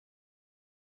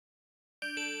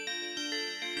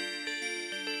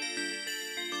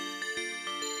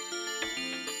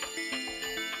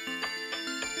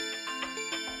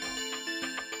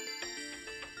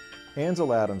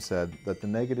Ansel Adams said that the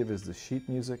negative is the sheet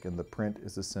music and the print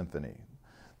is the symphony.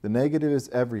 The negative is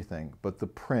everything, but the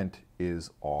print is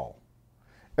all.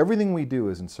 Everything we do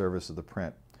is in service of the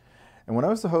print. And when I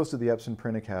was the host of the Epson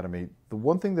Print Academy, the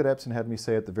one thing that Epson had me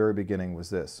say at the very beginning was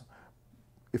this: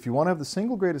 if you want to have the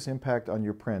single greatest impact on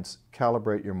your prints,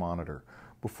 calibrate your monitor.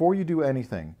 Before you do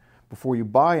anything, before you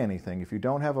buy anything, if you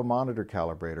don't have a monitor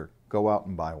calibrator, go out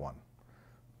and buy one.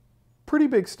 Pretty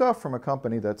big stuff from a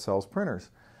company that sells printers.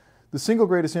 The single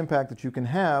greatest impact that you can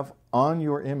have on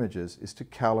your images is to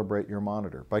calibrate your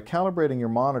monitor. By calibrating your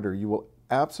monitor, you will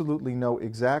absolutely know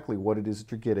exactly what it is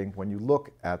that you're getting when you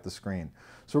look at the screen.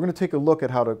 So we're going to take a look at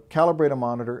how to calibrate a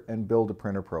monitor and build a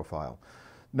printer profile.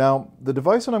 Now, the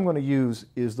device that I'm going to use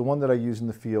is the one that I use in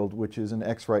the field, which is an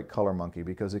X-Rite ColorMunki,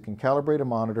 because it can calibrate a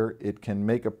monitor, it can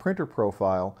make a printer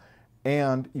profile,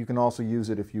 and you can also use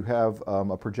it if you have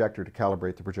a projector to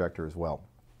calibrate the projector as well.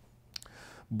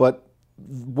 But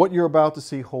what you're about to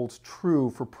see holds true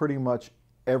for pretty much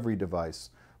every device,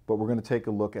 but we're going to take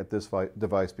a look at this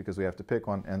device because we have to pick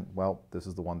one, and well, this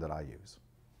is the one that I use.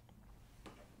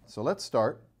 So let's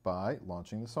start by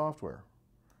launching the software.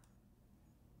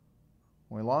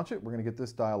 When we launch it, we're going to get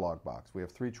this dialog box. We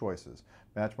have three choices: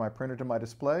 match my printer to my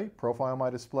display, profile my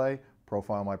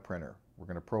printer. We're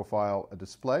going to profile a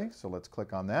display, so let's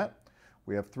click on that.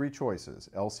 We have three choices: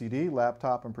 LCD,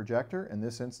 laptop, and projector. In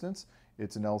this instance,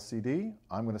 it's an LCD.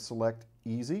 I'm going to select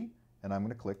Easy, and I'm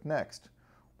going to click Next.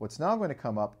 What's now going to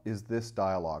come up is this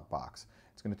dialog box.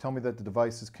 It's going to tell me that the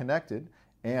device is connected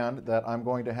and that I'm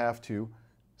going to have to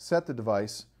set the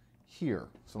device here.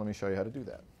 So let me show you how to do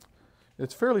that.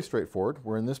 It's fairly straightforward.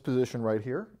 We're in this position right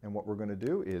here, and what we're going to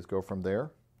do is go from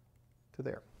there to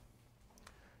there.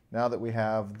 Now that we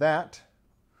have that,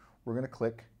 we're going to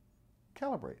click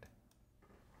Calibrate.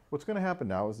 What's going to happen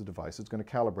now is the device is going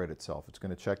to calibrate itself. It's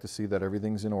going to check to see that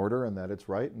everything's in order and that it's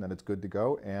right and that it's good to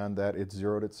go and that it's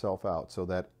zeroed itself out, so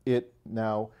that it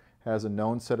now has a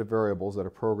known set of variables that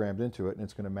are programmed into it, and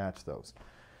it's going to match those.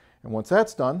 And once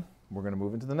that's done, we're going to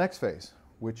move into the next phase,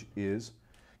 which is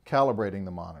calibrating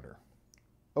the monitor.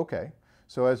 Okay,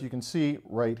 so as you can see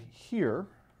right here,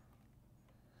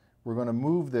 we're going to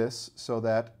move this so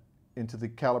that into the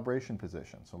calibration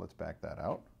position. So let's back that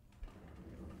out.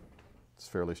 It's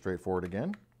fairly straightforward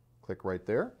again. Click right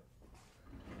there.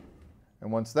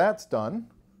 And once that's done,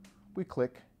 we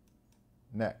click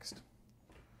Next.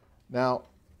 Now,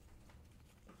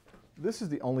 this is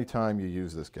the only time you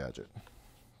use this gadget.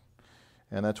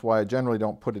 And that's why I generally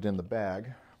don't put it in the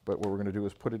bag. But what we're going to do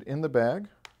is put it in the bag,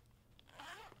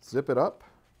 zip it up,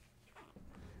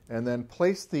 and then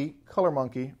place the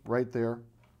ColorMunki right there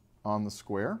on the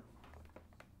square,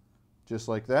 just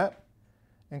like that,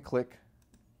 and click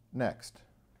Next.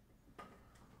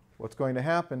 What's going to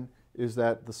happen is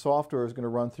that the software is going to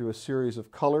run through a series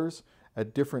of colors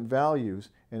at different values,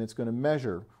 and it's going to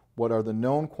measure what are the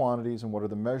known quantities and what are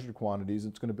the measured quantities.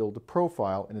 It's going to build a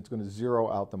profile, and it's going to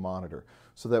zero out the monitor,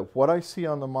 so that what I see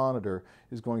on the monitor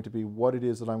is going to be what it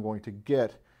is that I'm going to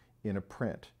get in a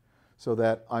print, so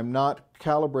that I'm not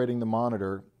calibrating the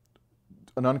monitor,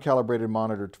 an uncalibrated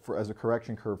monitor, as a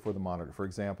correction curve for the monitor. For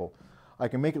example, I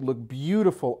can make it look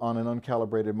beautiful on an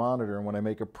uncalibrated monitor, and when I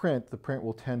make a print, the print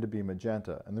will tend to be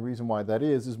magenta. And the reason why that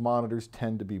is monitors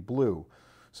tend to be blue.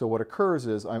 So what occurs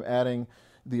is I'm adding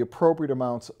the appropriate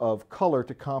amounts of color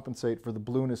to compensate for the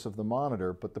blueness of the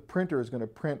monitor, but the printer is going to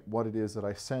print what it is that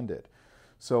I send it.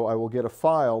 So I will get a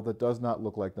file that does not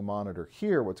look like the monitor.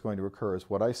 Here, what's going to occur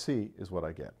is what I see is what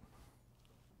I get.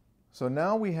 So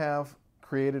now we have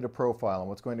created a profile, and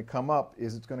what's going to come up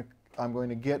is I'm going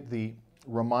to get the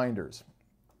reminders.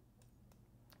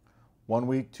 1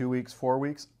 week, 2 weeks, 4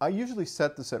 weeks. I usually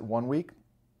set this at 1 week,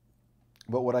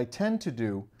 but what I tend to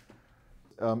do,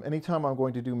 anytime I'm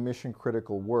going to do mission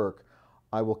critical work,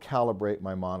 I will calibrate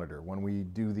my monitor. When we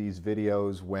do these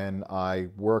videos, when I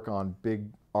work on big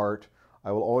art,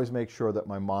 I will always make sure that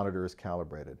my monitor is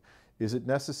calibrated. Is it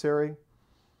necessary?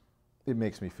 It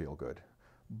makes me feel good.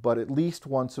 But at least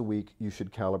once a week, you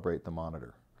should calibrate the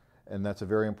monitor. And that's a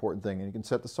very important thing, and you can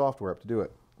set the software up to do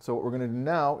it. So what we're going to do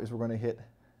now is we're going to hit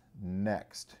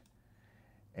Next.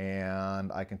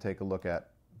 And I can take a look at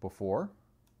before,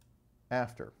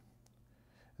 after.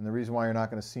 And the reason why you're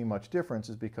not going to see much difference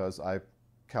is because I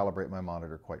calibrate my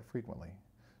monitor quite frequently.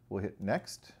 We'll hit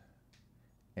Next,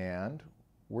 and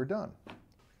we're done.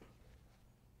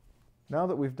 Now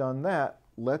that we've done that,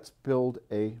 let's build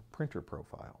a printer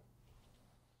profile.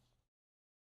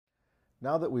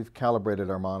 Now that we've calibrated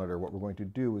our monitor, what we're going to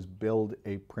do is build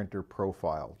a printer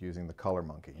profile using the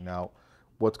ColorMunki. Now,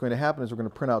 what's going to happen is we're going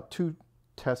to print out two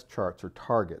test charts or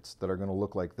targets that are going to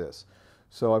look like this.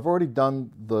 So I've already done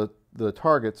the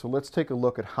target, so let's take a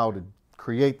look at how to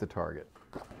create the target.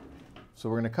 So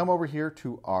we're going to come over here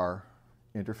to our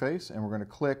interface and we're going to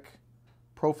click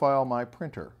Profile My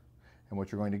Printer. And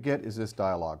what you're going to get is this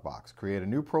dialog box. Create a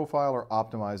new profile or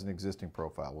optimize an existing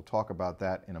profile. We'll talk about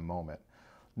that in a moment.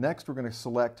 Next, we're going to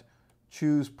select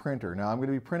Choose Printer. Now, I'm going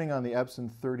to be printing on the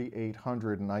Epson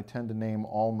 3800, and I tend to name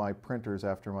all my printers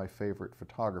after my favorite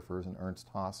photographers, and Ernst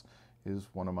Haas is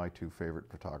one of my two favorite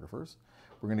photographers.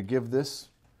 We're going to give this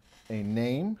a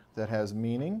name that has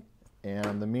meaning,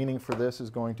 and the meaning for this is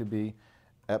going to be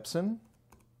Epson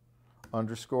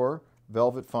underscore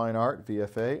Velvet Fine Art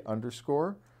VFA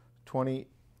underscore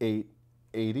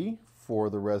 2880 for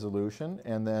the resolution,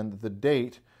 and then the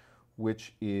date,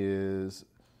 which is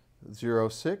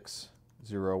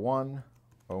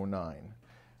 06/01/09.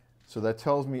 So that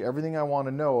tells me everything I want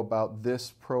to know about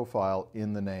this profile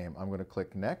in the name. I'm going to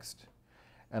click Next,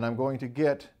 and I'm going to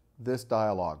get this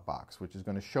dialog box, which is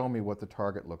going to show me what the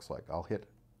target looks like. I'll hit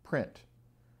Print.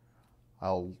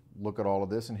 I'll look at all of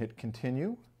this and hit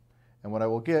Continue, and what I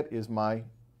will get is my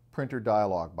printer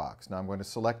dialog box. Now I'm going to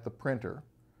select the printer.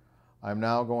 I'm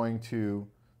now going to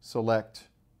select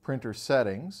Printer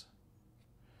Settings,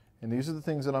 and these are the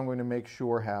things that I'm going to make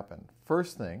sure happen.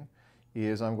 First thing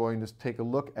is I'm going to take a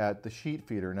look at the sheet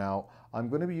feeder. Now I'm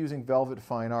going to be using Velvet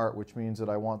Fine Art, which means that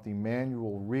I want the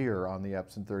manual rear on the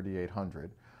Epson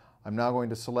 3800. I'm now going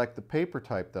to select the paper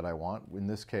type that I want. In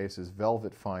this case is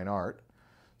Velvet Fine Art.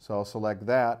 So I'll select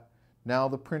that. Now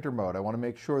the printer mode. I want to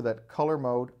make sure that color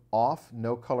mode off,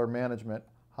 no color management,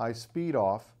 high speed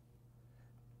off,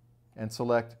 and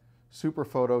select Super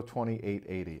Photo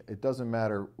 2880. It doesn't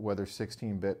matter whether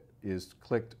 16-bit is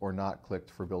clicked or not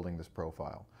clicked for building this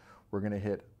profile. We're going to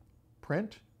hit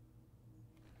Print,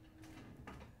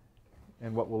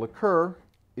 and what will occur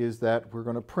is that we're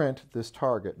going to print this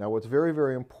target. Now what's very,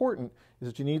 very important is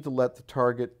that you need to let the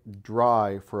target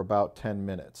dry for about 10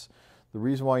 minutes. The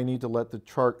reason why you need to let the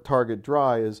target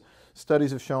dry is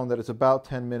studies have shown that it's about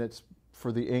 10 minutes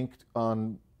for the ink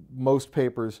on most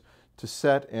papers to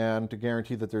set and to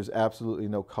guarantee that there's absolutely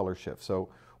no color shift. So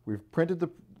we've printed the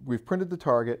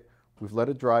target, we've let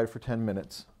it dry for 10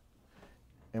 minutes,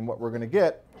 and what we're going to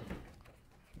get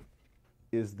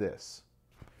is this.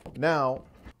 Now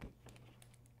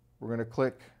we're going to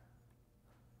click,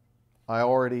 I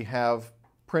already have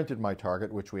printed my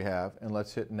target, which we have, and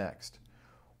let's hit Next.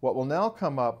 What will now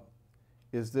come up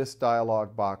is this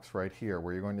dialog box right here,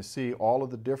 where you're going to see all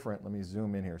of the different, let me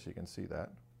zoom in here so you can see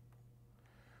that,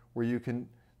 where you're going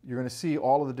to see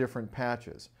all of the different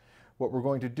patches. What we're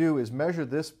going to do is measure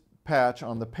this patch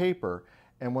on the paper,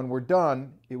 and when we're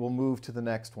done, it will move to the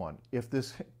next one. If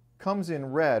this comes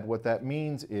in red, what that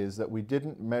means is that we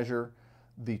didn't measure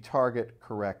the target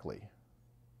correctly.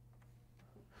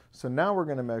 So now we're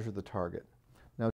going to measure the target.